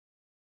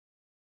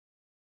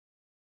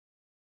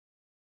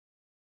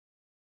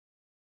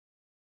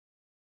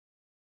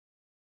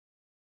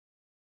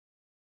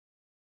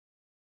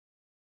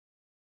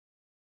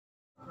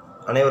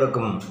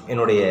அனைவருக்கும்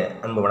என்னுடைய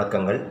அன்பு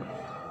வணக்கங்கள்.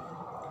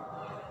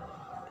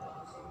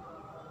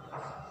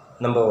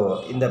 நம்ம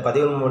இந்த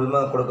பதிவு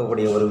மூலமாக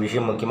கொடுக்கக்கூடிய ஒரு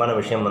முக்கியமான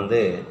விஷயம்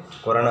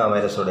கொரோனா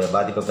வைரஸோட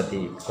பாதிப்பை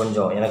பற்றி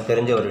கொஞ்சம் எனக்கு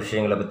தெரிஞ்ச ஒரு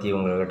விஷயங்களை பற்றி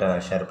உங்கள்கிட்ட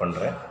நான் ஷேர்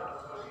பண்ணுறேன்.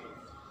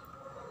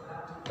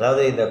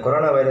 அதாவது இந்த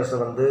கொரோனா வைரஸ்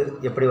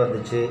எப்படி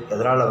வந்துச்சு,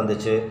 எதனால்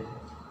வந்துச்சு,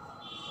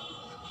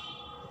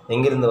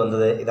 எங்கிருந்து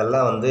வந்தது,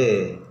 இதெல்லாம்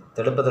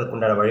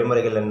தடுப்பதற்குண்டான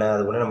வழிமுறைகள் என்ன,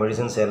 அது உண்டான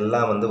மெடிசன்ஸ்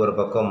எல்லாம் ஒரு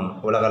பக்கம்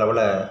உலக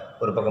அளவில்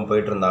ஒரு பக்கம்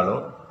போயிட்டு இருந்தாலும்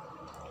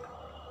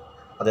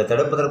அதை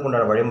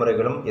தடுப்பதற்குண்டான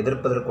வழிமுறைகளும்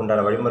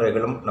எதிர்ப்பதற்குண்டான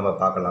வழிமுறைகளும் நம்ம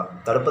பார்க்கலாம்.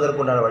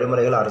 தடுப்பதற்குண்டான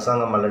வழிமுறைகள்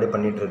அரசாங்கம் ஆல்ரெடி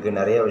பண்ணிகிட்ருக்கு,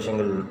 நிறைய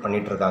விஷயங்கள்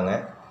பண்ணிகிட்ருக்காங்க.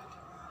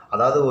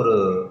 அதாவது ஒரு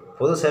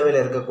பொது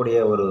சேவையில் இருக்கக்கூடிய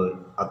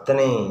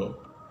அத்தனை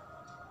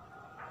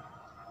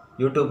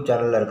யூடியூப்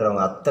சேனலில்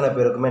இருக்கிறவங்க அத்தனை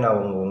பேருக்குமே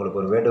நான்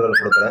உங்களுக்கு ஒரு வேண்டுகோள்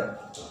கொடுக்குறேன்.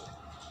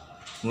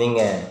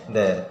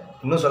 நீங்கள்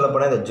இன்னும்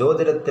சொல்லப்போனால் இந்த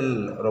ஜோதிடத்தில்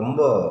ரொம்ப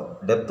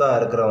டெப்த்தாக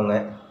இருக்கிறவங்க,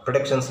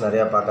 ப்ரிடிக்ஷன்ஸ்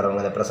நிறையா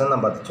பார்க்குறவங்க, இந்த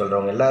பிரசன்னம் பார்த்து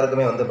சொல்கிறவங்க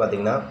எல்லாருக்குமே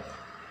பார்த்திங்கன்னா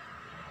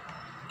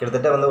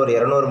கிட்டத்தட்ட ஒரு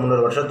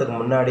 200-300 வருஷத்துக்கு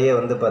முன்னாடியே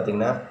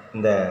பார்த்திங்கன்னா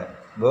இந்த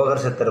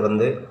போகர் சித்தர்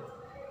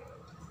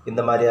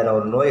இந்த மாதிரியான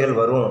ஒரு நோய்கள்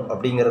வரும்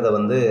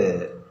அப்படிங்கிறத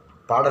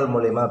பாடல்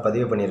மூலயமா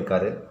பதிவு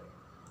பண்ணியிருக்காரு.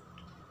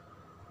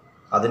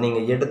 அதை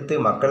நீங்கள் எடுத்து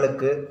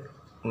மக்களுக்கு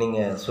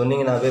நீங்கள்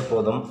சொன்னீங்கன்னாவே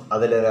போதும்.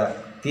 அதில்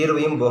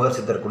தீர்வையும் போகர்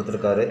சித்தர்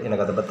கொடுத்துருக்காரு.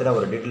 எனக்கு அதை பற்றின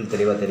ஒரு டீட்டெயில்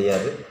தெளிவாக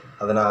தெரியாது,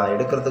 அதை நான்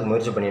எடுக்கிறதுக்கு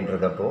முயற்சி பண்ணிகிட்டு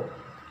இருக்கப்போ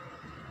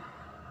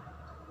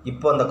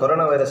இப்போ அந்த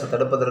கொரோனா வைரஸை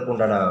தடுப்பதற்கு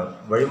உண்டான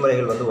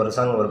வழிமுறைகள்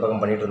அரசாங்கம் ஒரு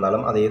பக்கம் பண்ணிகிட்டு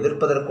இருந்தாலும் அதை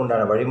எதிர்ப்பதற்கு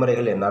உண்டான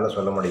வழிமுறைகள் என்னால்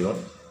சொல்ல முடியும்.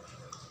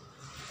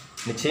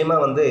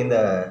 நிச்சயமாக இந்த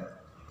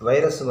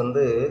வைரஸ்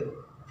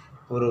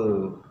ஒரு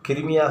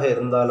கிருமியாக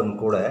இருந்தாலும்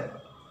கூட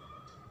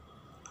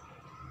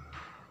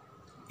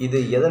இது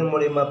எதன்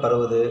மூலிமா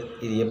பரவுது,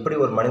 இது எப்படி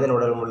ஒரு மனிதன்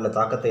உடல் உள்ள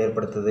தாக்கத்தை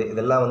ஏற்படுத்துது,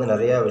 இதெல்லாம்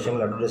நிறையா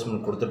விஷயங்கள்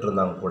அட்வர்டைஸ்மெண்ட் கொடுத்துட்டு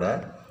இருந்தாங்க கூட.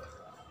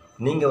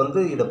 நீங்கள்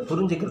இதை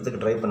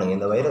புரிஞ்சுக்கிறதுக்கு ட்ரை பண்ணுங்கள்.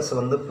 இந்த வைரஸ்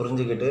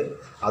புரிஞ்சுக்கிட்டு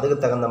அதுக்கு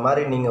தகுந்த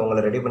மாதிரி நீங்கள்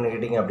உங்களை ரெடி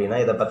பண்ணிக்கிட்டீங்க அப்படின்னா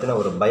இதை பற்றின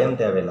ஒரு பயம்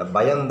தேவையில்லை.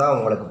 பயம்தான்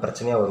உங்களுக்கு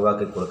பிரச்சனையாக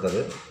உருவாக்கி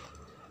கொடுக்குது.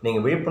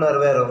 நீங்கள்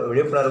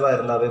விழிப்புணர்வாக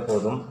இருந்தாவே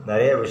போதும்,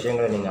 நிறைய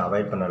விஷயங்களை நீங்கள்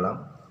அவாய்ட் பண்ணலாம்.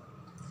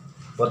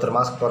 ஒருத்தர்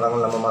மாஸ்க்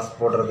போடுறாங்க, நம்ம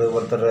மாஸ்க் போடுறது,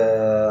 ஒருத்தர்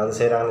அது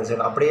செய்கிறாங்க, இது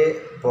செய்யணும், அப்படியே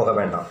போக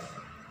வேண்டாம்.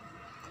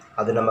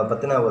 அது நம்ம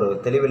பற்றின ஒரு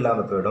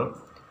தெளிவில்லாமல் போயிடும்.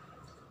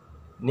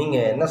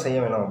 நீங்கள் என்ன செய்ய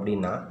வேணும்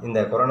அப்படின்னா, இந்த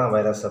கொரோனா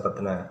வைரஸை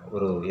பற்றின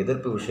ஒரு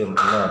எதிர்ப்பு விஷயம்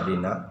என்ன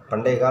அப்படின்னா,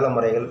 பண்டைய கால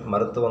முறைகள்,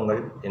 மருத்துவங்கள்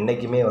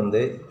என்றைக்குமே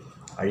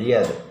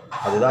அழியாது.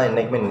 அதுதான்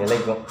என்றைக்குமே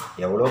நிலைக்கும்.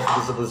 எவ்வளோ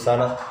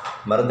புதுசான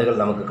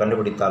மருந்துகள் நமக்கு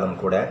கண்டுபிடித்தாலும்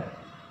கூட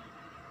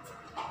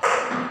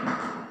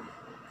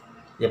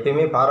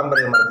எப்பயுமே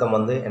பாரம்பரிய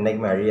மருத்துவம்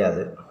என்றைக்குமே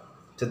அழியாது.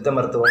 சித்த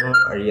மருத்துவமும்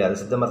அழியாது.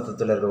 சித்த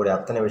மருத்துவத்தில் இருக்கக்கூடிய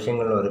அத்தனை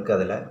விஷயங்களும் இருக்குது.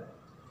 அதில்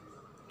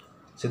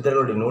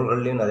சித்தர்களுடைய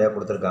நூல்கள்லையும் நிறையா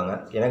கொடுத்துருக்காங்க.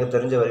 எனக்கு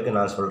தெரிஞ்ச வரைக்கும்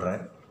நான்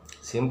சொல்கிறேன்.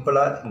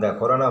 சிம்பிளாக இந்த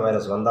கொரோனா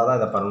வைரஸ் வந்தால் தான்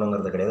இதை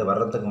பண்ணணுங்கிறது கிடையாது.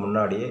 வர்றதுக்கு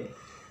முன்னாடியே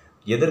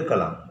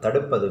எதிர்க்கலாம்.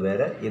 தடுப்பது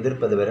வேறு,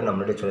 எதிர்ப்பது வேறு. நான்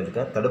முன்னாடி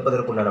சொல்லியிருக்கேன்.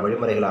 தடுப்பதற்குண்டான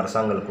வழிமுறைகள்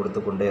அரசாங்கம்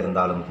கொடுத்து கொண்டே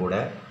இருந்தாலும் கூட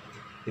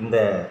இந்த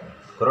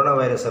கொரோனா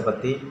வைரஸை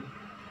பற்றி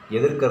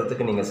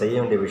எதிர்க்கிறதுக்கு நீங்கள் செய்ய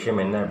வேண்டிய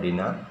விஷயம் என்ன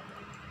அப்படின்னா,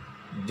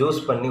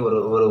 ஜூஸ் பண்ணி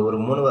ஒரு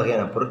 3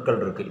 வகையான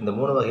பொருட்கள் இருக்குது. இந்த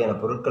 3 வகையான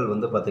பொருட்கள்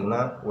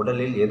பார்த்திங்கன்னா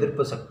உடலில்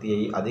எதிர்ப்பு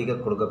சக்தியை அதிக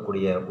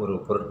கொடுக்கக்கூடிய ஒரு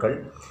பொருட்கள்,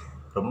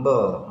 ரொம்ப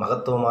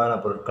மகத்துவமான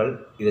பொருட்கள்.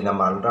 இது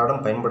நம்ம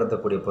அன்றாடம்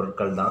பயன்படுத்தக்கூடிய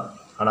பொருட்கள் தான்.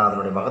 ஆனால்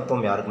அதனுடைய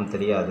மகத்துவம் யாருக்கும்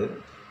தெரியாது.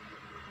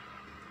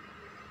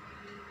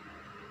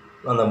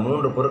 அந்த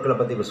 3 பொருட்களை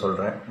பற்றி இப்போ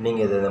சொல்கிறேன்.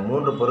 நீங்கள் இந்த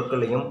 3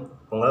 பொருட்களையும்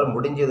உங்களால்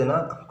முடிஞ்சதுன்னா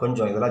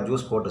கொஞ்சம் இதெல்லாம்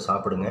ஜூஸ் போட்டு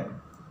சாப்பிடுங்க.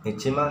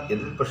 நிச்சயமாக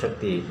எதிர்ப்பு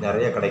சக்தி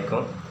நிறைய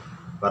கிடைக்கும்.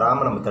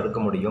 வராமல் நம்ம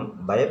தடுக்க முடியும்.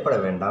 பயப்பட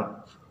வேண்டாம்.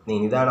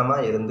 நீங்கள்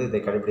நிதானமாக இருந்து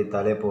இதை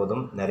கடைபிடித்தாலே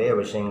போதும். நிறைய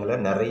விஷயங்களை,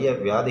 நிறைய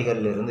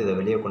வியாதிகளிலிருந்து இதை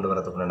வெளியே கொண்டு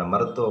வரதுக்குண்டான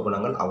மருத்துவ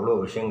குணங்கள் அவ்வளோ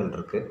விஷயங்கள்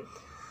இருக்குது.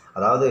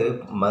 அதாவது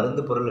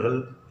மருந்து பொருள்கள்,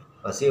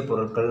 வசிய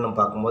பொருட்கள்னு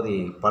பார்க்கும்போது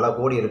பல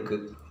கோடி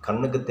இருக்குது.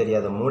 கண்ணுக்கு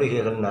தெரியாத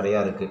மூலிகைகள் நிறையா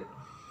இருக்குது.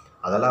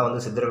 அதெல்லாம்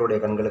சித்தர்களுடைய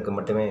கண்களுக்கு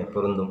மட்டுமே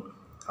பொருந்தும்.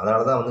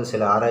 அதனால தான்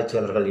சில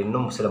ஆராய்ச்சியாளர்கள்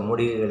இன்னும் சில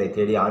மூலிகைகளை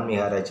தேடி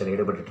ஆன்மீக ஆராய்ச்சியில்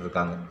ஈடுபட்டு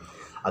இருக்காங்க.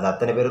 அது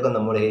அத்தனை பேருக்கும்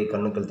அந்த மூலிகை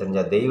கண்ணுக்கள்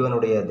தெரிஞ்சால்,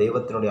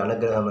 தெய்வத்தினுடைய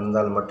அனுகிரகம்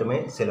இருந்தால் மட்டுமே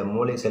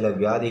சில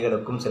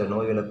வியாதிகளுக்கும் சில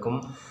நோய்களுக்கும்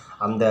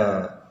அந்த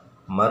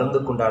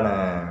மருந்துக்குண்டான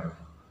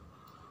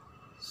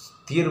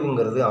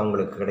தீர்வுங்கிறது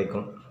அவங்களுக்கு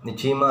கிடைக்கும்.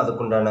 நிச்சயமாக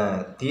அதுக்குண்டான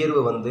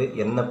தீர்வு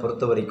என்னை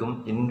பொறுத்த வரைக்கும்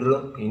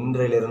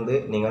இன்றையிலிருந்து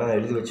நீங்கள்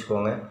எழுதி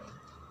வச்சுக்கோங்க.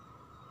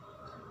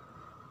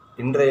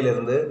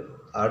 இன்றையிலிருந்து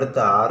அடுத்த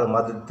 6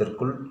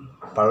 மாதத்திற்குள்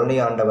பழனி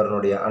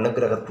ஆண்டவரனுடைய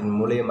அனுகிரகத்தின்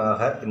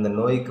மூலியமாக இந்த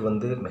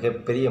நோய்க்கு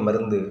மிகப்பெரிய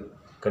மருந்து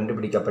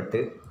கண்டுபிடிக்கப்பட்டு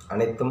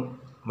அனைத்தும்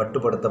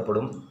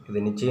மட்டுப்படுத்தப்படும். இது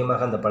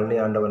நிச்சயமாக அந்த பழனி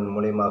ஆண்டவன்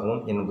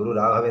மூலியமாகவும் என் குரு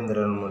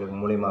ராகவேந்திரன்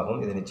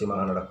மூலியமாகவும் இது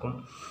நிச்சயமாக நடக்கும்.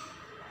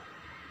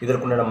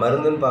 இதற்குண்டான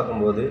மருந்துன்னு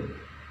பார்க்கும்போது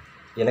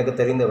எனக்கு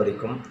தெரிந்த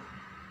வரைக்கும்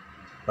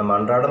நம்ம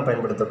அன்றாடம்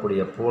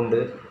பயன்படுத்தக்கூடிய பூண்டு,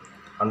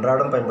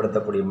 அன்றாடம்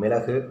பயன்படுத்தக்கூடிய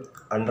மிளகு,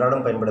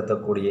 அன்றாடம்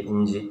பயன்படுத்தக்கூடிய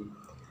இஞ்சி,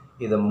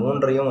 இதை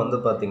 3ஐயும்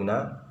பார்த்திங்கன்னா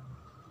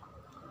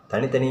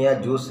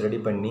தனித்தனியாக ஜூஸ் ரெடி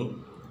பண்ணி,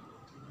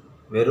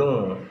 வெறும்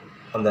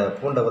அந்த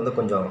பூண்டை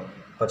கொஞ்சம்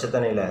பச்சை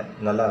தண்ணியில்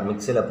நல்லா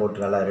மிக்சியில்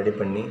போட்டு நல்லா ரெடி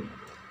பண்ணி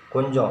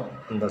கொஞ்சம்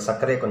இந்த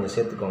சர்க்கரையை கொஞ்சம்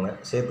சேர்த்துக்கோங்க.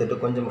 சேர்த்துட்டு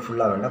கொஞ்சம்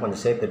ஃபுல்லாக வேண்டாம்,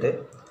 கொஞ்சம் சேர்த்துட்டு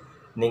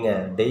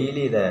நீங்கள்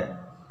டெய்லி இதை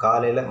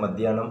காலையில்,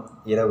 மத்தியானம்,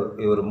 இரவு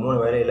ஒரு 3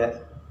 வேளையில்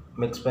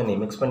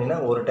மிக்ஸ் பண்ணினா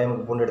ஒரு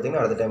டைமுக்கு பூண்டு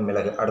எடுத்திங்கன்னா அடுத்த டைம்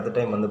மிளகு, அடுத்த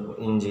டைம் வந்து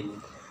இஞ்சி.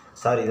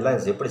 சார் இதெல்லாம்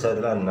எப்படி சார்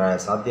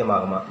இதெல்லாம்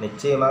சாத்தியமாகுமா?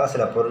 நிச்சயமாக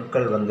சில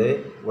பொருட்கள் வந்து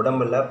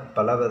உடம்பில்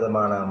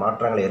பலவிதமான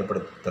மாற்றங்களை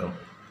ஏற்படுத்தி தரும்.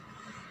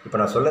 இப்போ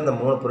நான் சொல்ல இந்த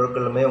 3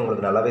 பொருட்களுமே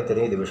உங்களுக்கு நல்லாவே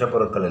தெரியும், இது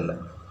விஷப்பொருட்கள் இல்லை,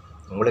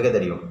 உங்களுக்கே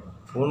தெரியும்.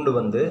 பூண்டு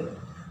வந்து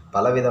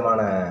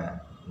பலவிதமான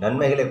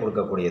நன்மைகளை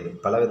கொடுக்கக்கூடியது,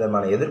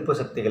 பலவிதமான எதிர்ப்பு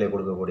சக்திகளை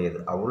கொடுக்கக்கூடியது,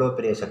 அவ்வளோ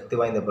பெரிய சக்தி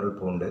வாய்ந்த பொருள்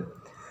பூண்டு.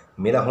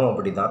 மிளகும்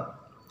அப்படி தான்,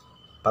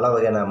 பல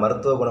வகையான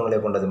மருத்துவ குணங்களை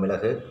கொண்டது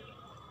மிளகு,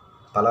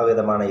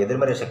 பலவிதமான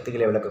எதிர்மறை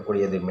சக்திகளை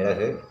விளக்கக்கூடியது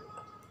மிளகு.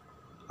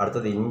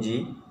 அடுத்தது இஞ்சி,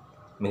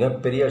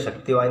 மிகப்பெரிய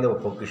சக்தி வாய்ந்த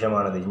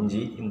பொக்கிஷமானது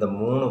இஞ்சி. இந்த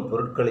 3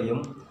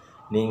 பொருட்களையும்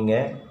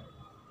நீங்கள்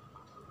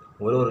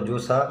ஒரு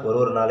ஜூஸாக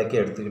ஒரு நாளைக்கு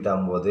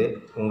எடுத்துக்கிட்டால் போது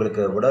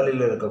உங்களுக்கு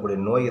உடலில் இருக்கக்கூடிய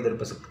நோய்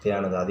எதிர்ப்பு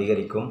சக்தியானது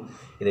அதிகரிக்கும்.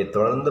 இதை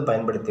தொடர்ந்து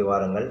பயன்படுத்தி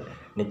வாருங்கள்.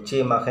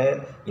 நிச்சயமாக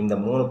இந்த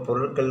 3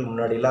 பொருட்கள்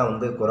முன்னாடிலாம்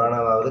வந்து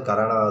கரோனாவாவது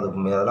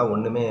அதெல்லாம்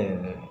ஒன்றுமே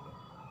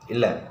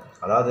இல்லை.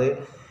 அதாவது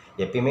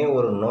எப்பயுமே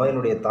ஒரு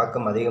நோயினுடைய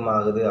தாக்கம்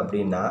அதிகமாகுது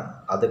அப்படின்னா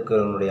அதுக்கு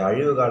அதனுடைய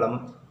அழிவு காலம்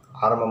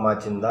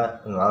ஆரம்பமாச்சுன்னு தான்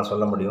நான்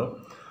சொல்ல முடியும்.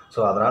 ஸோ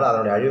அதனால்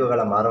அதனுடைய அழிவு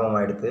காலம்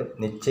ஆரம்பமாகிடுது.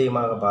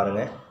 நிச்சயமாக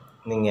பாருங்கள்,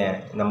 நீங்கள்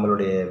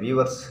நம்மளுடைய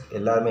வியூவர்ஸ்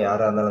எல்லாருமே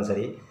யாராக இருந்தாலும்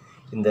சரி,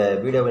 இந்த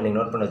வீடியோவை நீங்கள்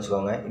நோட் பண்ணி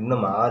வச்சுக்கோங்க.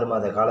 இன்னும் 6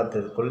 மாத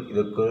காலத்திற்குள்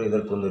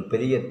இதற்கு ஒரு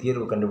பெரிய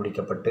தீர்வு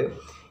கண்டுபிடிக்கப்பட்டு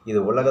இது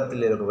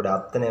உலகத்தில் இருக்கக்கூடிய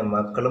அத்தனை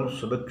மக்களும்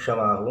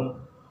சுபிக்ஷமாகவும்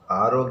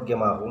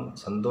ஆரோக்கியமாகவும்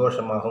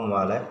சந்தோஷமாகவும்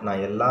வாழ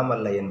நான் எல்லாம்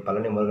வல்ல என்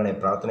பழனி முருகனை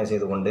பிரார்த்தனை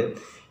செய்து கொண்டு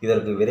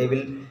இதற்கு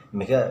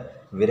மிக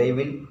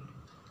விரைவில்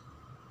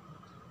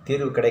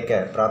தீர்வு கிடைக்க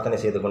பிரார்த்தனை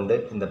செய்து கொண்டு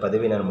இந்த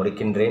பதிவை நான்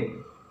முடிக்கின்றேன்.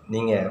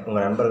 நீங்கள்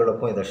உங்கள்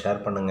நண்பர்களுக்கும் இதை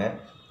ஷேர் பண்ணுங்கள்.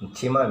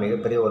 நிச்சயமாக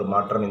மிகப்பெரிய ஒரு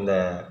மாற்றம் இந்த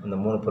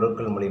 3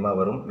 பொருட்கள் மூலிமா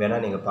வரும்.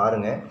 வேணால் நீங்கள்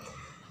பாருங்கள்,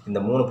 இந்த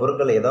 3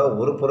 பொருட்கள் ஏதாவது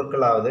ஒரு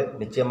பொருட்களாவது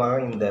நிச்சயமாக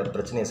இந்த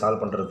பிரச்சனையை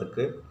சால்வ்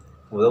பண்ணுறதுக்கு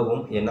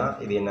உதவும். ஏன்னா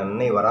இது என்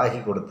அன்னை வராகி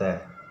கொடுத்த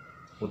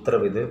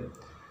உத்தரவு இது.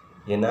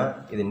 ஏன்னா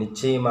இது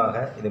நிச்சயமாக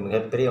இது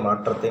மிகப்பெரிய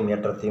மாற்றத்தையும்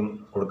ஏற்றத்தையும்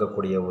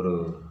கொடுக்கக்கூடிய ஒரு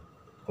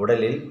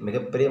உடலில்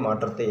மிகப்பெரிய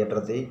மாற்றத்தை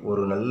ஏற்றத்தை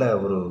ஒரு நல்ல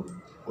ஒரு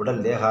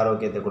உடல் தேக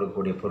ஆரோக்கியத்தை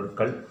கொடுக்கக்கூடிய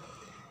பொருட்கள்.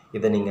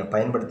 இதை நீங்கள்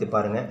பயன்படுத்தி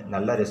பாருங்கள்,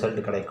 நல்ல ரிசல்ட்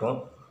கிடைக்கும்.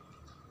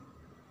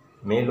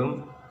 மேலும்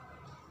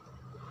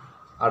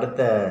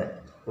அடுத்த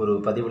ஒரு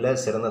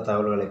பதிவில் சிறந்த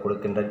தகவல்களை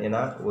கொடுக்கின்றேன்.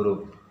 ஏன்னா ஒரு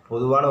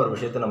பொதுவான ஒரு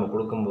விஷயத்தை நம்ம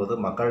கொடுக்கும்போது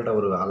மக்கள்கிட்ட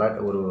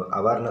ஒரு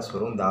அவேர்னஸ்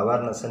வரும். இந்த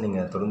அவேர்னஸை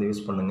நீங்கள் தொடர்ந்து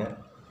யூஸ் பண்ணுங்கள்.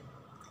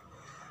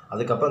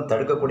 அதுக்கப்புறம்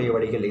தடுக்கக்கூடிய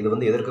வழிகள், இது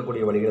வந்து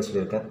எதிர்க்கக்கூடிய வழிகளை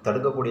சொல்லியிருக்கேன்.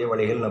 தடுக்கக்கூடிய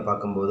வழிகள் நான்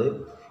பார்க்கும்போது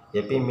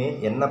எப்பயுமே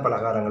எண்ணெய்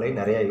பலகாரங்களை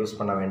நிறையா யூஸ்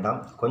பண்ண வேண்டாம்.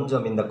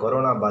 கொஞ்சம் இந்த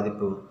கொரோனா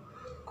பாதிப்பு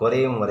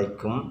குறையும்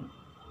வரைக்கும்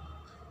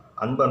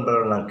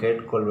அன்பர்கள் நான்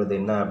கேட்டுக்கொள்வது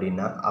என்ன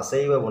அப்படின்னா,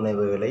 அசைவ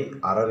உணவுகளை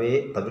அறவே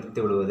தவிர்த்து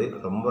விடுவது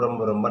ரொம்ப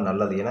ரொம்ப ரொம்ப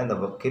நல்லது. ஏன்னா இந்த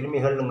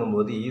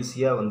கிருமிகள்ங்கும்போது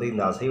ஈஸியாக வந்து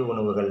இந்த அசைவ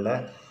உணவுகளில்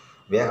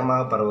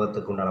வேகமாக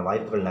பரவுவதற்கு உண்டான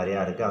வாய்ப்புகள் நிறையா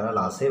இருக்குது.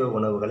 அதனால் அசைவ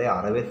உணவுகளை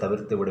அறவே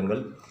தவிர்த்து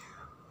விடுங்கள்.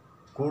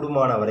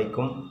 கூடுமான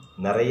வரைக்கும்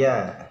நிறைய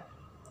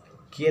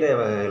கீரை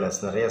வகைகளை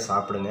நிறையா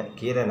சாப்பிடுங்க.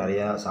 கீரை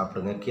நிறையா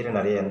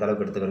எந்த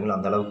அளவுக்கு எடுத்துக்கிறீங்களோ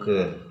அந்தளவுக்கு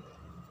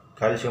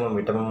கால்சியமும்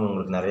விட்டமினும்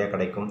உங்களுக்கு நிறையா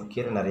கிடைக்கும்.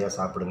 கீரை நிறையா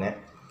சாப்பிடுங்க.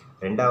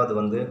 ரெண்டாவது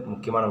வந்து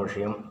முக்கியமான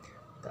விஷயம்,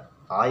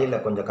 ஆயிலை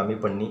கொஞ்சம் கம்மி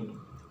பண்ணி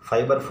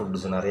ஃபைபர்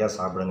ஃபுட்ஸ் நிறையா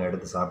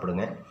எடுத்து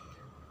சாப்பிடுங்க.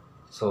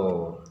 ஸோ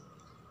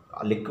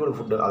லிக்விட்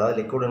ஃபுட்டு, அதாவது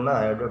லிக்விடுன்னா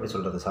எப்படி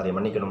சொல்கிறது,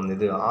 மன்னிக்கணும்,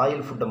 இது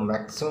ஆயில் ஃபுட்டை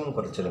மேக்ஸிமம்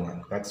குறைச்சிடுங்க.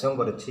 மேக்ஸிமம்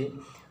குறைச்சி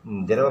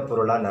திரவ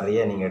பொருளாக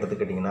நிறைய நீங்கள்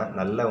எடுத்துக்கிட்டிங்கன்னா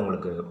நல்ல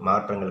உங்களுக்கு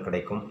மாற்றங்கள்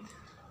கிடைக்கும்.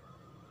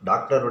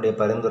 டாக்டருடைய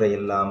பரிந்துரை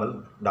இல்லாமல்,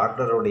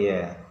 டாக்டருடைய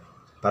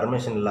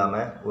பர்மிஷன்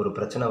இல்லாமல் ஒரு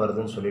பிரச்சனை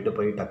வருதுன்னு சொல்லிட்டு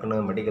போய் டக்குன்னு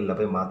மெடிக்கலில்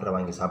போய் மாத்திரை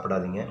வாங்கி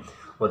சாப்பிடாதீங்க.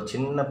 ஒரு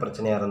சின்ன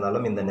பிரச்சனையாக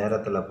இருந்தாலும் இந்த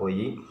நேரத்தில்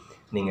போய்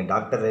நீங்கள்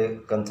டாக்டரை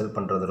கன்சல்ட்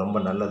பண்ணுறது ரொம்ப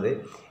நல்லது.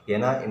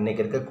 ஏன்னா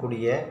இன்றைக்கி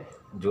இருக்கக்கூடிய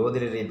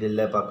ஜோதிட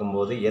ரீதியில்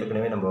பார்க்கும்போது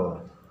ஏற்கனவே நம்ம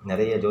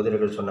நிறைய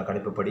ஜோதிடர்கள் சொன்ன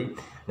கணிப்புப்படி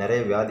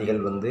நிறைய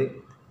வியாதிகள் வந்து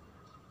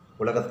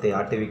உலகத்தை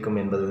ஆட்டுவிக்கும்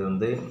என்பது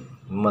வந்து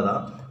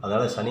உண்மைதான்.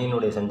 அதனால்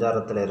சனியினுடைய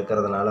சஞ்சாரத்தில்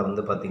இருக்கிறதுனால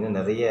வந்து பார்த்திங்கன்னா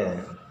நிறைய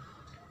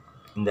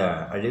இந்த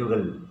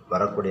அழிவுகள்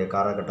வரக்கூடிய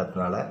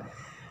காலகட்டத்தினால,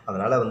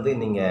 அதனால் வந்து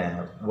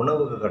நீங்கள்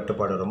உணவுக்கு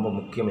கட்டுப்பாடு ரொம்ப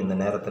முக்கியம் இந்த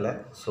நேரத்தில்.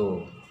 ஸோ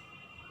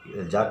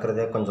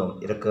ஜாக்கிரதையாக கொஞ்சம்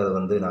இருக்கிறது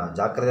வந்து நான்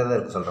ஜாக்கிரதையாக தான்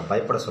இருக்க சொல்கிறேன்,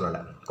 பயப்பட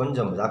சொல்லலை.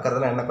 கொஞ்சம்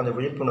ஜாக்கிரதையாக என்ன கொஞ்சம்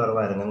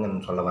விழிப்புணர்வாக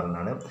இருங்கன்னு சொல்ல வரேன்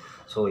நான்.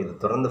 ஸோ இது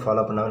தொடர்ந்து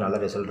ஃபாலோ பண்ணாவே நல்ல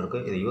ரிசல்ட்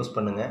இருக்குது. இதை யூஸ்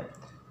பண்ணுங்கள்.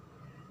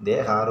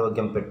 தேக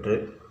ஆரோக்கியம் பெற்று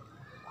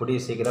கூடிய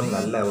சீக்கிரம்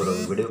நல்ல ஒரு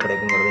விடிவு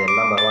கிடைக்குங்கிறது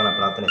எல்லாம் பகவானை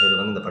பிரார்த்தனை செய்து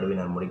வந்து இந்த பதிவை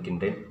நான்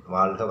முடிக்கின்றேன்.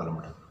 வாழ்க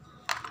வளமுடன்.